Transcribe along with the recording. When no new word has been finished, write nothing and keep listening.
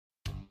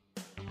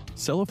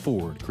Cella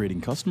Ford, creating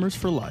customers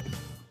for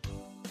life.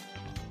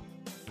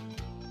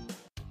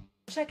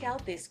 Check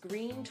out this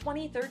green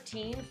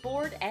 2013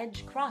 Ford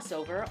Edge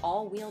crossover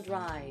all-wheel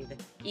drive,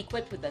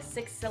 equipped with a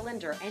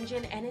 6-cylinder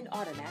engine and an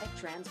automatic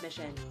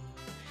transmission.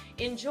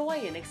 Enjoy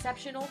an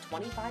exceptional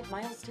 25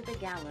 miles to the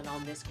gallon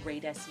on this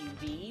great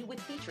SUV with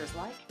features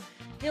like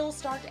hill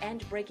start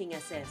and braking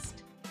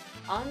assist,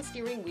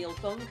 on-steering wheel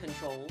phone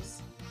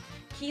controls,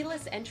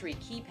 keyless entry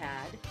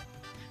keypad,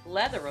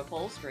 leather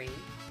upholstery,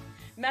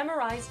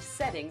 memorized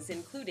settings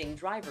including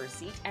driver's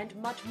seat, and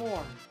much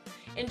more.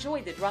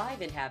 Enjoy the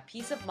drive and have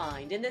peace of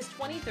mind in this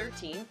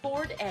 2013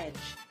 Ford Edge.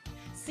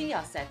 See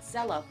us at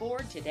Cella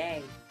Ford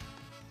today.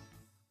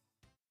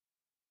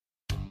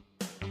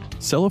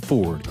 Cella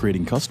Ford,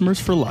 creating customers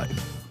for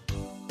life.